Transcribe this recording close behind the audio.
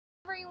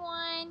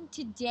everyone!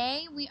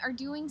 Today we are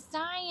doing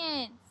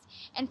science.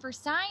 And for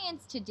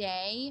science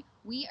today,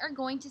 we are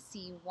going to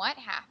see what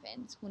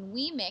happens when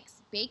we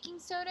mix baking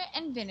soda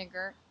and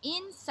vinegar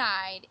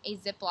inside a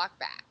Ziploc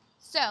bag.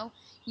 So,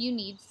 you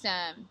need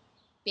some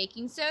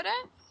baking soda,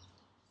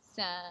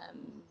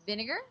 some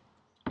vinegar,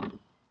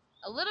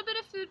 a little bit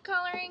of food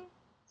coloring,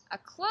 a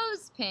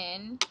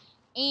clothespin,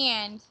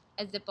 and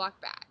a Ziploc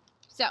bag.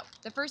 So,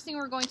 the first thing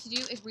we're going to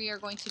do is we are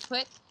going to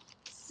put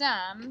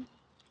some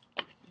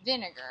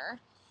vinegar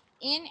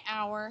in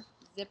our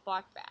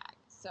Ziploc bag.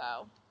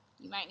 So,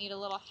 you might need a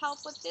little help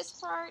with this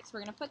part. So,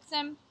 we're going to put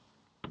some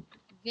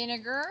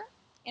vinegar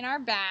in our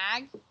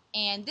bag,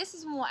 and this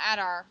is when we'll add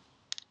our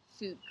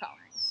food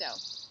coloring. So,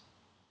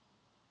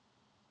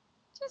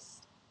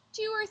 just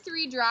 2 or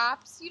 3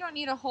 drops. You don't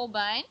need a whole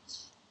bunch.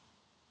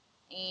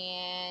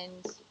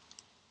 And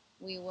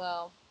we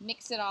will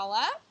mix it all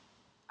up.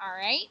 All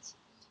right.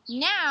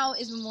 Now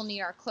is when we'll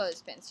need our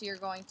clothespin. So you're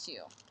going to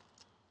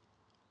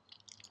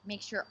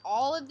make sure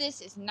all of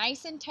this is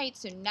nice and tight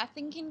so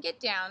nothing can get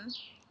down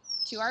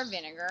to our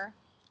vinegar.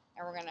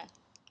 And we're going to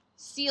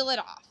seal it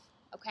off.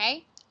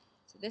 Okay?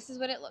 So this is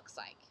what it looks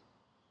like.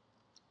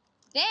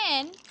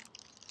 Then,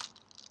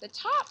 the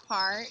top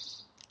part,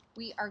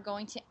 we are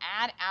going to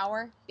add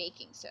our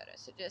baking soda.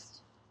 So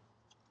just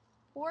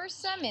pour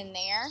some in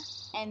there,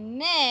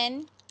 and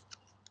then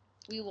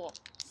we will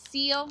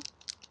seal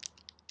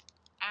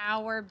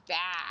our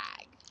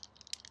bag.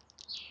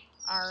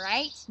 All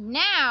right,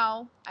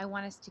 now I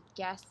want us to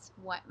guess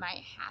what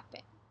might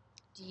happen.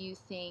 Do you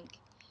think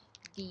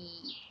the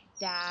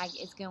bag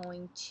is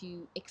going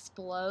to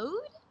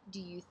explode? Do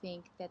you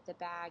think that the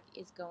bag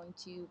is going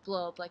to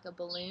blow up like a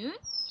balloon?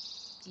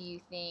 Do you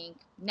think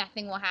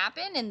nothing will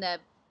happen and the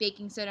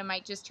baking soda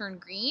might just turn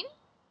green?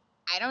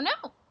 I don't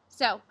know.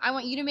 So I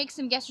want you to make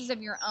some guesses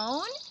of your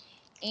own,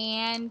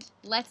 and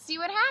let's see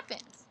what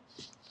happens.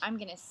 I'm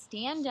going to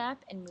stand up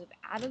and move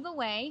out of the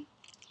way,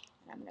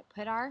 and I'm going to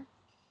put our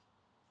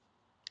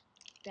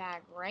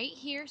bag right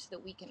here so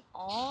that we can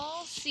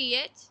all see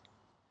it.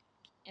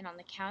 And on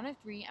the count of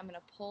 3, I'm going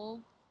to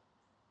pull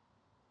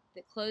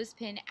the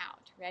clothespin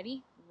out.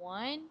 Ready?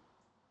 1,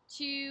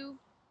 2,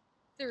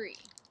 3.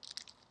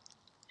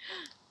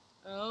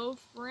 Oh,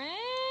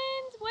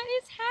 friends, what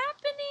is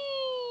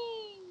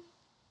happening?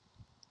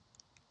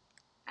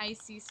 I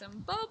see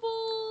some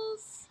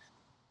bubbles.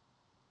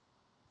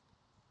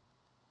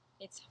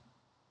 It's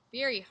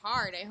very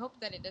hard. I hope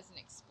that it doesn't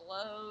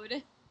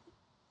explode.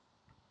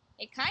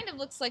 It kind of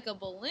looks like a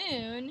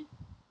balloon.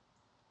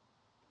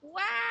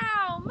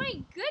 Wow,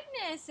 my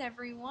goodness,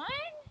 everyone.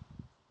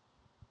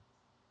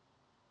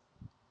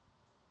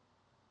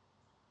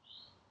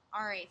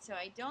 Alright, so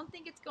I don't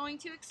think it's going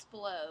to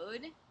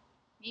explode.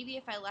 Maybe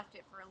if I left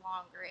it for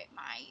longer, it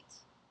might.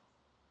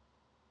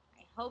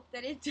 I hope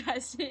that it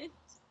doesn't.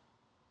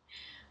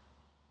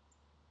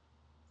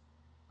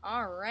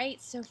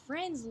 Alright, so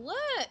friends,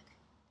 look!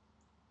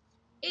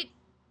 It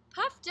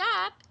puffed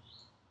up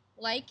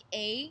like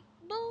a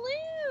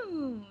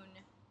balloon.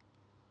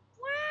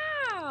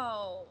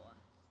 Wow!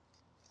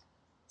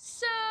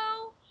 So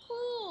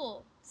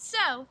cool.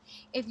 So,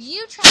 if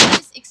you try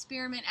this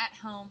experiment at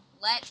home,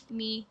 let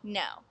me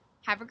know.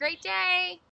 Have a great day!